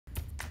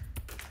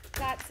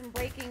got some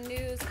breaking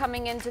news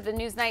coming into the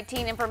News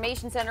 19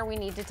 Information Center we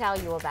need to tell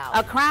you about.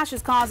 A crash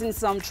is causing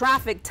some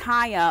traffic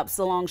tie-ups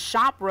along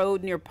Shop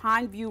Road near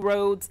Pineview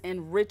Roads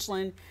in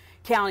Richland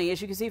County.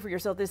 As you can see for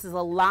yourself, this is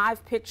a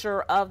live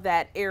picture of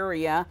that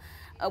area.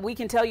 We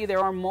can tell you there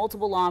are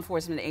multiple law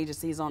enforcement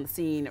agencies on the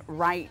scene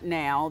right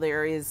now.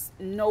 There is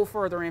no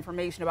further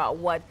information about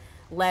what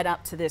led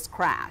up to this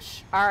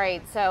crash. All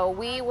right, so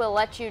we will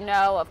let you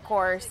know, of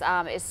course,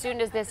 as soon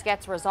as this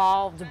gets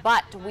resolved,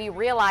 but we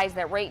realize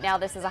that right now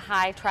this is a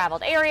high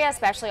traveled area,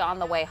 especially on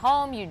the way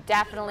home. You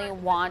definitely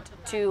want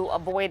to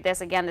avoid this.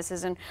 Again, this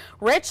is in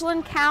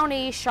Richland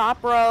County,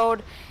 Shop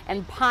Road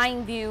and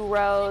Pineview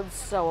Roads,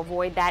 so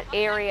avoid that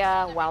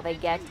area while they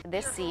get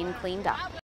this scene cleaned up.